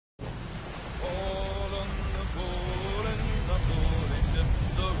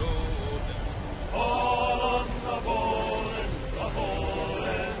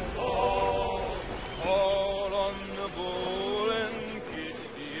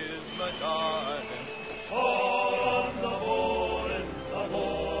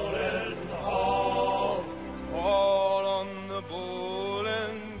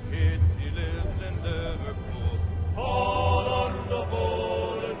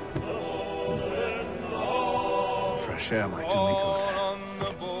Share might do me good.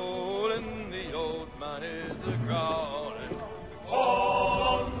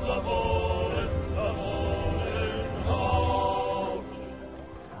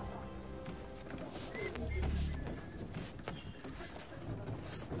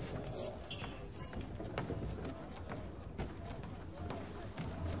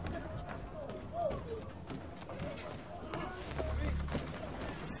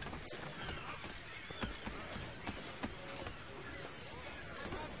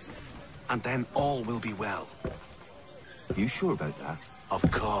 And then all will be well. You sure about that?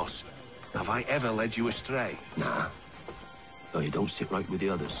 Of course. Have I ever led you astray? Nah. Though you don't sit right with the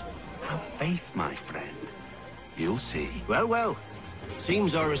others. Have faith, my friend. You'll see. Well, well.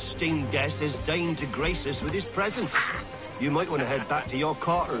 Seems our esteemed guest has deigned to grace us with his presence. You might want to head back to your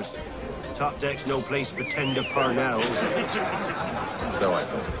quarters. Top deck's no place for tender parnells. So I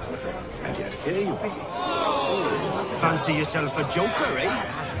thought. And yet here you be. Fancy yourself a joker,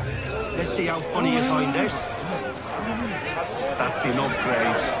 eh? Let's see how funny you find this. That's enough,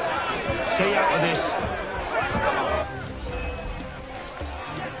 Graves. Stay out of this.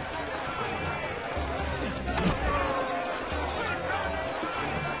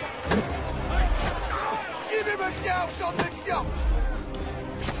 Give him a douse on the jump!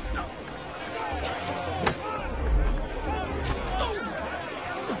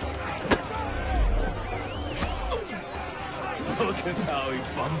 Look at how he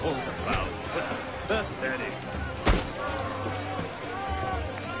bumbles about. Pathetic.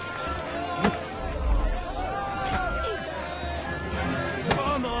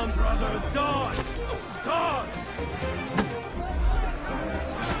 Come on, brother, dodge! Dodge!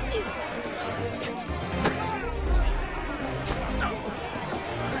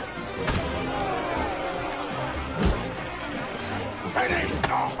 Finish the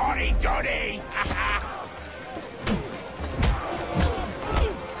honey-donny!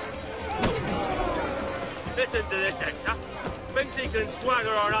 Listen to this, Hector. Thinks he can swagger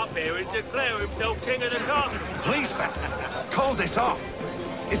on up here and declare himself king of the castle. Please, fellas, call this off.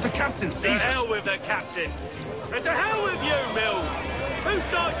 If the captain To sees hell us... with the captain. And to hell with you, Mills. Whose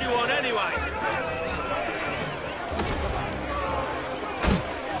side you on, anyway?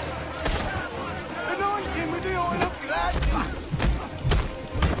 Anoint him with the oil of gladness!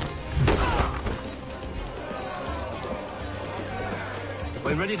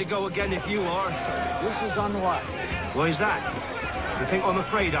 We're ready to go again if you are. This is unwise. Why's that? You think I'm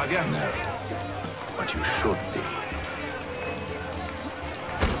afraid of you? No. But you should be.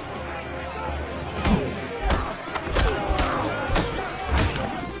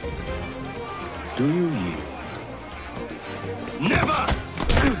 Do you yield? Never!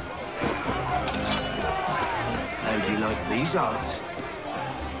 How do you like these odds?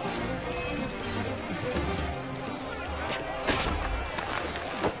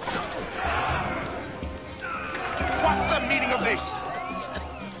 What's the meaning of this?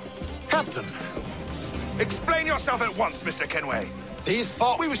 Captain, Explain yourself at once, Mr. Kenway. these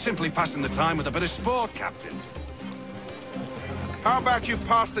thought we were simply passing the time with a bit of sport, Captain. How about you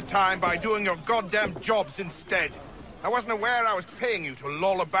pass the time by doing your goddamn jobs instead? I wasn't aware I was paying you to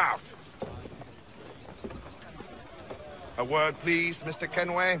loll about. A word, please, Mr.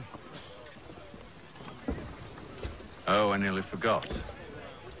 Kenway. Oh, I nearly forgot.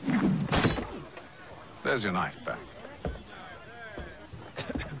 There's your knife back.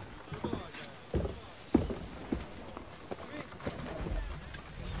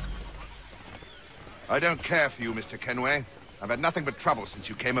 I don't care for you, Mr. Kenway. I've had nothing but trouble since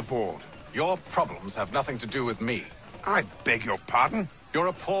you came aboard. Your problems have nothing to do with me. I beg your pardon? You're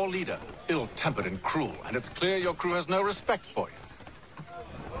a poor leader, ill-tempered and cruel, and it's clear your crew has no respect for you.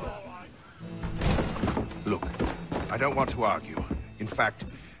 Look, I don't want to argue. In fact,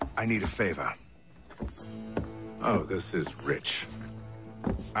 I need a favor. Oh, this is rich.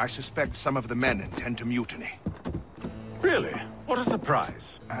 I suspect some of the men intend to mutiny. Really? What a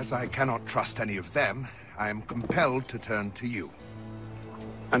surprise. As I cannot trust any of them, I am compelled to turn to you.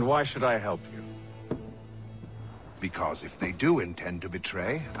 And why should I help you? Because if they do intend to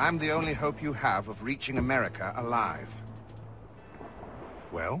betray, I'm the only hope you have of reaching America alive.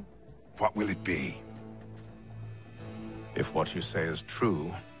 Well, what will it be? If what you say is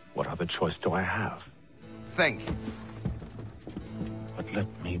true, what other choice do I have? Think. But let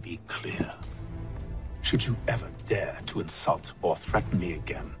me be clear. Should you ever dare to insult or threaten me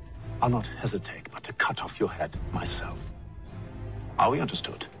again, I'll not hesitate but to cut off your head myself. Are we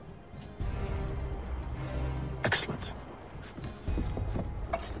understood? Excellent.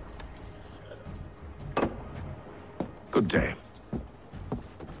 Good day.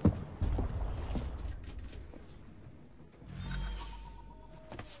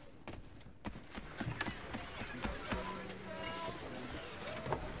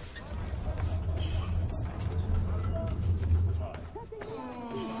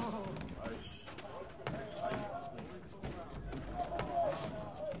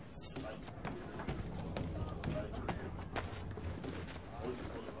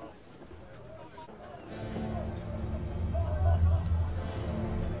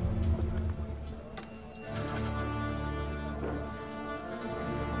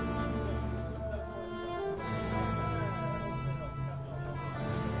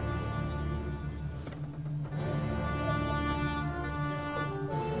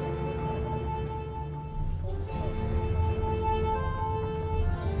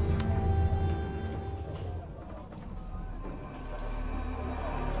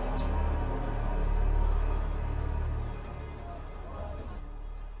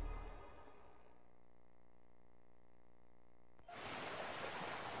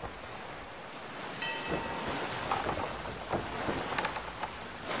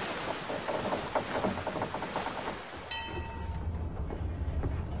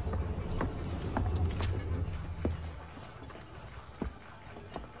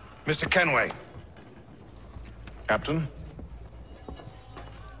 Mr. Kenway. Captain?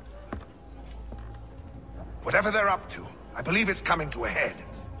 Whatever they're up to, I believe it's coming to a head.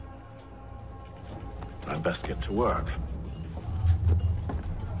 I'd best get to work.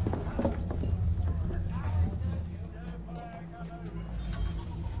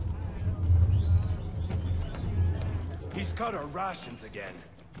 He's cut our rations again.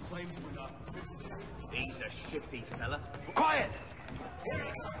 Claims we're not... He's a shifty fella. Quiet!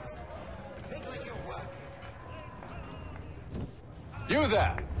 You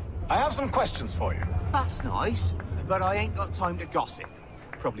there! I have some questions for you. That's nice, but I ain't got time to gossip.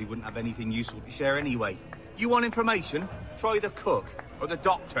 Probably wouldn't have anything useful to share anyway. You want information? Try the cook or the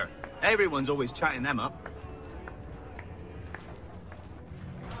doctor. Everyone's always chatting them up.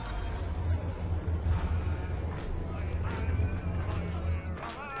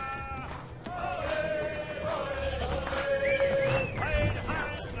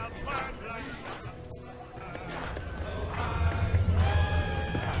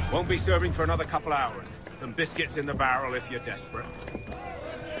 Won't be serving for another couple hours. Some biscuits in the barrel if you're desperate.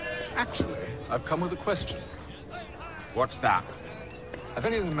 Actually, I've come with a question. What's that? Have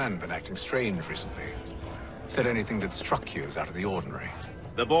any of the men been acting strange recently? Said anything that struck you as out of the ordinary?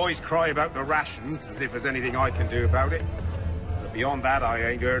 The boys cry about the rations, as if there's anything I can do about it. But beyond that,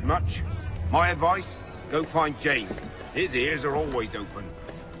 I ain't heard much. My advice? Go find James. His ears are always open.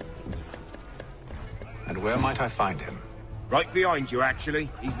 And where might I find him? Right behind you, actually.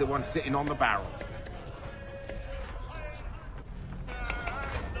 He's the one sitting on the barrel.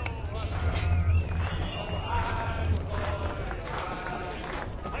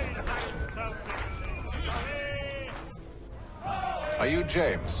 Are you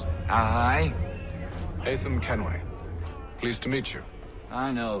James? Aye. Atham Kenway. Pleased to meet you.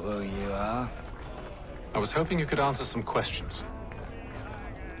 I know who you are. I was hoping you could answer some questions.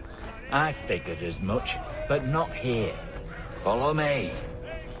 I figured as much, but not here. Follow me.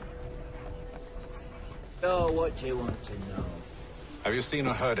 So, what do you want to know? Have you seen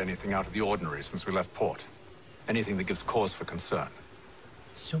or heard anything out of the ordinary since we left port? Anything that gives cause for concern?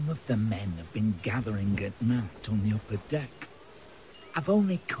 Some of the men have been gathering at night on the upper deck. I've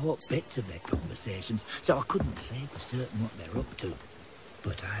only caught bits of their conversations, so I couldn't say for certain what they're up to.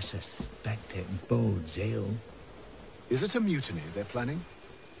 But I suspect it bodes ill. Is it a mutiny they're planning?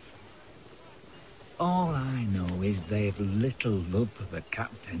 All I know is they've little love for the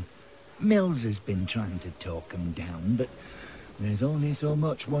captain. Mills has been trying to talk him down, but there's only so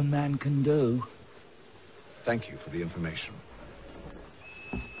much one man can do. Thank you for the information.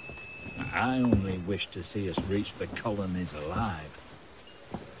 I only wish to see us reach the colonies alive.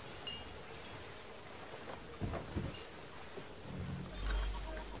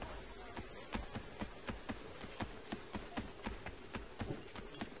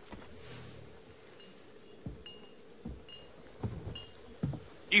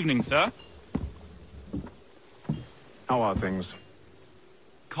 Evening, sir. How are things?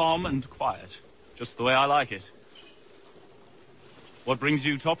 Calm and quiet. Just the way I like it. What brings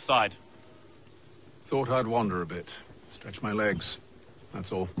you topside? Thought I'd wander a bit. Stretch my legs.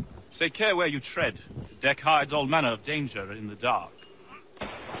 That's all. Take care where you tread. The deck hides all manner of danger in the dark.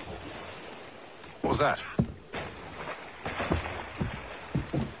 was that?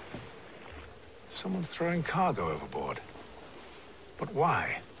 Someone's throwing cargo overboard. But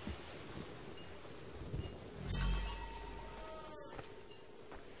why?